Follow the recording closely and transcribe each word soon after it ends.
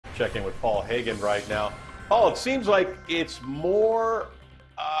checking with Paul Heggen right now. Paul, it seems like it's more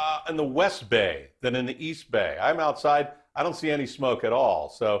in the West Bay than in the East Bay. I'm outside. I don't see any smoke at all.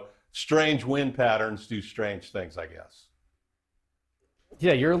 So strange wind patterns do strange things, I guess.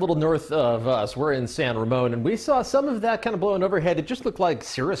 Yeah, you're a little north of us. We're in San Ramon, and we saw some of that kind of blowing overhead. It just looked like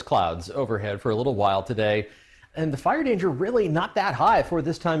cirrus clouds overhead for a little while today. And the fire danger really not that high for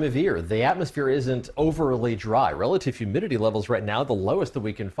this time of year. The atmosphere isn't overly dry. Relative humidity levels right now, the lowest that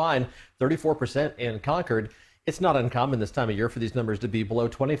we can find, 34% in Concord. It's not uncommon this time of year for these numbers to be below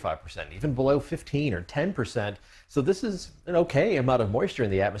 25%, even below 15 or 10%. So this is an okay amount of moisture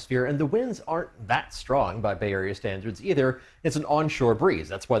in the atmosphere, and the winds aren't that strong by Bay Area standards either. It's an onshore breeze.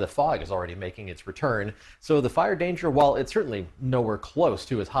 That's why the fog is already making its return. So the fire danger, while it's certainly nowhere close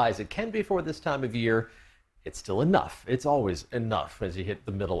to as high as it can be for this time of year, it's still enough. It's always enough as you hit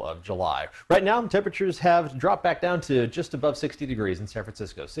the middle of July. Right now, temperatures have dropped back down to just above 60 degrees in San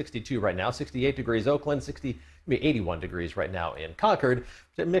Francisco. 62 right now, 68 degrees Oakland, 81 degrees right now in Concord.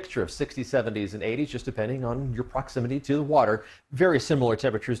 A mixture of 60s, 70s, and 80s, just depending on your proximity to the water. Very similar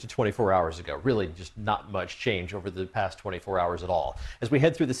temperatures to 24 hours ago. Really just not much change over the past 24 hours at all. As we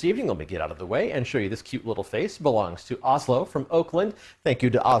head through this evening, let me get out of the way and show you this cute little face. Belongs to Oslo from Oakland. Thank you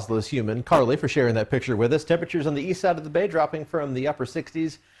to Oslo's human, Carly, for sharing that picture with us. Temperatures on the east side of the bay dropping from the upper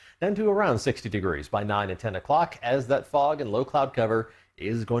 60s down to around 60 degrees by 9 and 10 o'clock as that fog and low cloud cover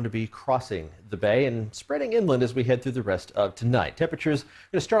is going to be crossing the bay and spreading inland as we head through the rest of tonight. Temperatures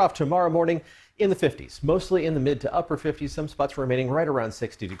going to start off tomorrow morning in the 50s, mostly in the mid to upper 50s, some spots remaining right around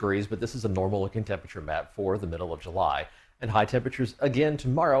 60 degrees, but this is a normal looking temperature map for the middle of July. And high temperatures again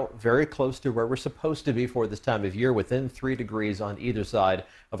tomorrow, very close to where we're supposed to be for this time of year, within 3 degrees on either side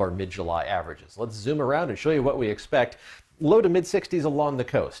of our mid-July averages. Let's zoom around and show you what we expect. Low to mid 60s along the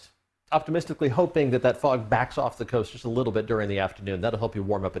coast. Optimistically hoping that that fog backs off the coast just a little bit during the afternoon. That'll help you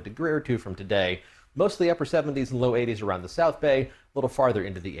warm up a degree or two from today. Mostly upper 70s and low 80s around the South Bay, a little farther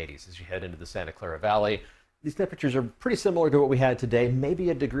into the 80s as you head into the Santa Clara Valley. These temperatures are pretty similar to what we had today, maybe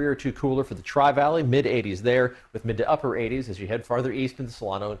a degree or two cooler for the Tri-Valley, mid 80s there, with mid to upper 80s as you head farther east into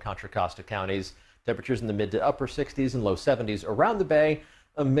Solano and Contra Costa counties. Temperatures in the mid to upper 60s and low 70s around the bay,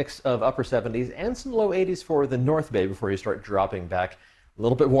 a mix of upper 70s and some low 80s for the North Bay before you start dropping back. A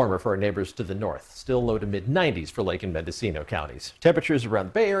little bit warmer for our neighbors to the north. Still low to mid 90s for Lake and Mendocino counties. Temperatures around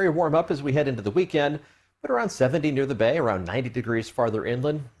the Bay Area warm up as we head into the weekend, but around 70 near the Bay, around 90 degrees farther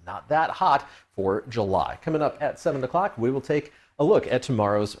inland. Not that hot for July. Coming up at 7 o'clock, we will take a look at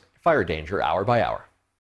tomorrow's fire danger hour by hour.